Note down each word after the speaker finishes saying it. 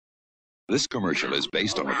This commercial is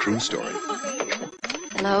based on a true story.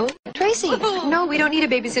 Hello? Tracy? No, we don't need a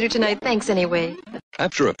babysitter tonight. Thanks anyway.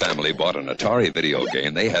 After a family bought an Atari video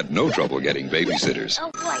game, they had no trouble getting babysitters.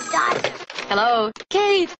 Oh, boy, Dot. Hello?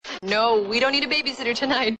 Kate? No, we don't need a babysitter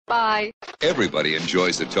tonight. Bye. Everybody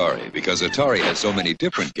enjoys Atari because Atari has so many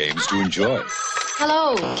different games to enjoy.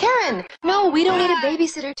 Hello? Karen? No, we don't need a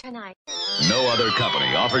babysitter tonight. No other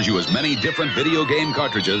company offers you as many different video game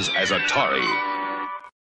cartridges as Atari.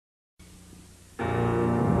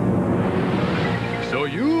 So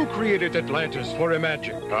you created Atlantis for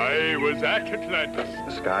Imagine. I was at Atlantis.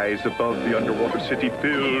 The skies above the underwater city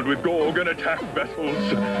filled with Gorgon attack vessels.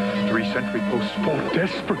 3 sentry posts fought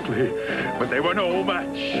desperately, but they were no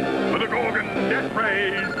match for the Gorgon death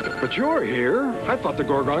rays. But you're here. I thought the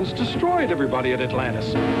Gorgons destroyed everybody at Atlantis.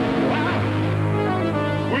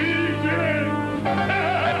 We did!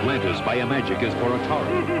 Atlantis by Imagic is for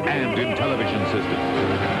Atari and in television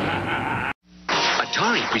systems.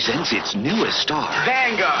 Atari presents its newest star.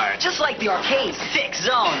 Vanguard. Just like the arcade. 6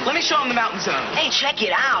 zones. Let me show them the mountain zone. Hey, check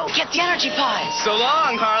it out. Get the energy pies. So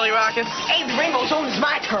long, Harley Rockets. Hey, the rainbow zone is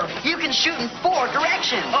my turf. You can shoot in 4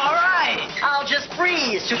 directions. All right. I'll just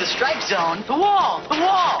freeze to the stripe zone. The wall. The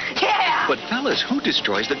wall. Yeah. But fellas, who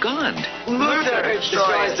destroys the Gond? Luther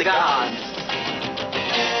destroys the Gond.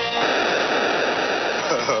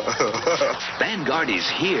 Vanguard is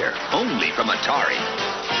here, only from Atari.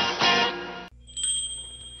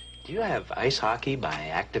 Do you have ice hockey by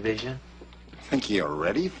Activision? Think you're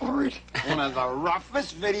ready for it? One of the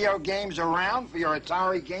roughest video games around for your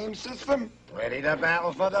Atari game system? Ready to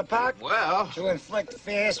battle for the puck? Well... To inflict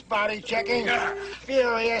fierce body checking?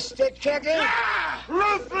 Furious stick checking?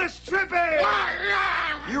 Ruthless tripping?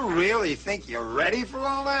 You really think you're ready for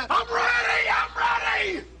all that? I'm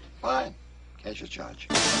ready! Fine. Case your charge.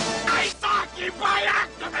 Ice hockey by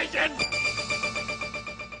Activision!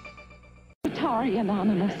 Atari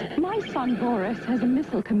Anonymous. My son Boris has a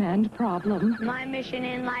missile command problem. My mission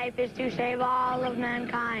in life is to save all of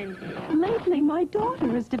mankind. Lately, my daughter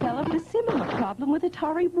has developed a similar problem with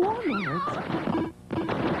Atari warlords.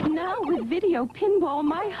 Now with video pinball,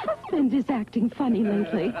 my husband is acting funny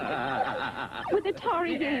lately. With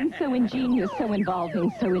Atari games so ingenious, so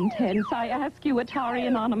involving, so intense, I ask you, Atari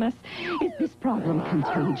Anonymous, is this problem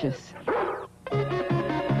contagious?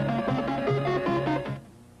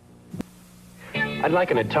 I'd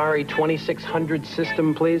like an Atari 2600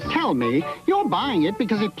 system, please. Tell me, you're buying it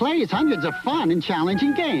because it plays hundreds of fun and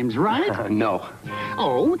challenging games, right? No.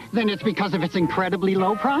 Oh, then it's because of its incredibly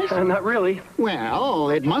low price? Not really.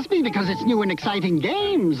 Well, it must be because its new and exciting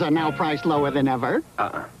games are now priced lower than ever.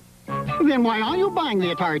 Then why are you buying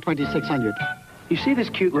the Atari 2600? You see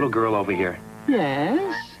this cute little girl over here?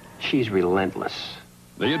 Yes? She's relentless.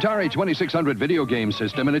 The Atari 2600 video game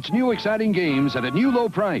system and its new exciting games at a new low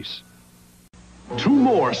price. 2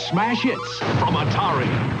 more smash hits from Atari.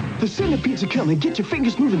 The centipedes are coming. Get your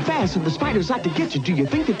fingers moving fast, and the spiders out to get you. Do you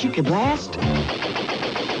think that you can last?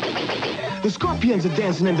 The scorpions are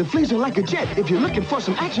dancing, and the fleas are like a jet. If you're looking for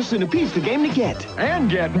some action, Centipede's the game to get. And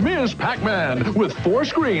get Ms. Pac-Man with 4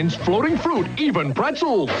 screens, floating fruit, even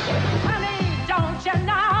pretzels. Honey, don't you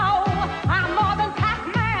know I'm more than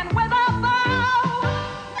Pac-Man with a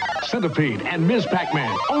bow? Centipede and Ms.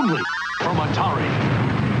 Pac-Man, only from Atari.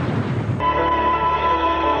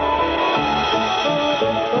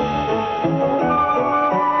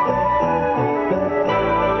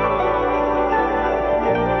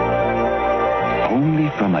 Only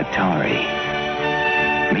from Atari.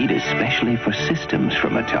 Made especially for systems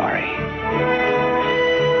from Atari.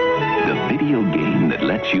 The video game that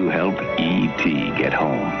lets you help E.T. get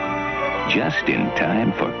home. Just in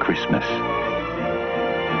time for Christmas.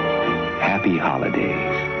 Happy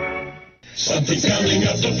holidays. Something's coming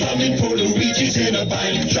up the plumbing for Luigi's in a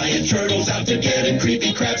bind. Giant turtles out to get him,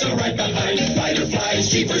 creepy crabs are right behind. Spider flies,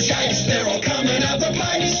 cheaper shites, they're all coming out the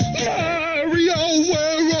pipes. Mario,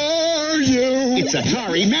 where are you? It's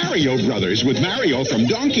Atari Mario Brothers with Mario from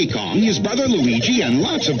Donkey Kong, his brother Luigi, and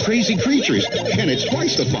lots of crazy creatures. And it's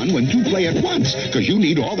twice the fun when 2 play at once, because you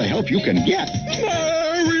need all the help you can get.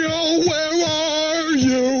 Mario, where are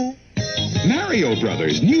you? Mario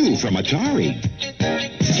Brothers, new from Atari.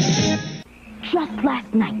 Just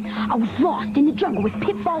last night, I was lost in the jungle with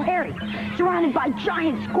Pitfall Harry, surrounded by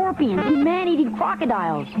giant scorpions and man-eating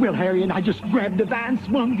crocodiles. Well, Harry and I just grabbed the van,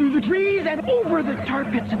 swung through the trees, and over the tar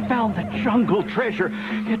pits and found the jungle treasure.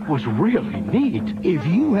 It was really neat. If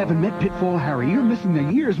you haven't met Pitfall Harry, you're missing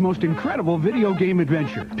the year's most incredible video game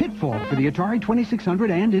adventure. Pitfall for the Atari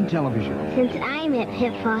 2600 and in television. Since I met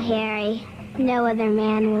Pitfall Harry, no other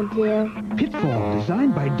man will do. Pitfall,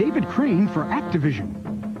 designed by David Crane for Activision.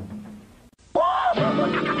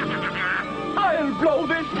 I'll blow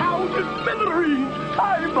this town to smithereens.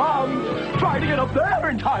 Time bombs. Try to get up there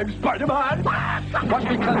in time, Spider-Man. Watch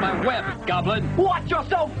me cut my web, Goblin. Watch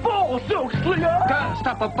yourself fall, Silk Slinger. Can't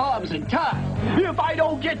stop the bombs in time. If I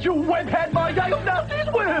don't get you, webhead, my diagnosis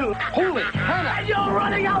will. Holy Hannah. And you're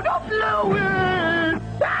running out of fluid.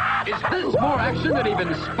 Is this more action than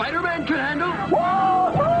even Spider-Man can handle?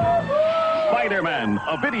 Spider-Man,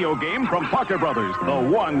 a video game from Parker Brothers, the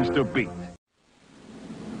ones to beat.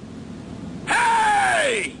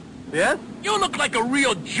 Hey! Yes? You look like a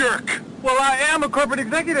real jerk. Well, I am a corporate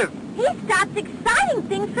executive. He stops exciting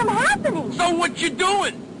things from happening. So what you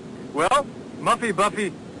doing? Well, Muffy,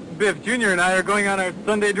 Buffy, Biff Jr. and I are going on our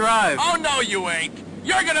Sunday drive. Oh, no, you ain't.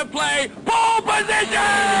 You're gonna play pole position!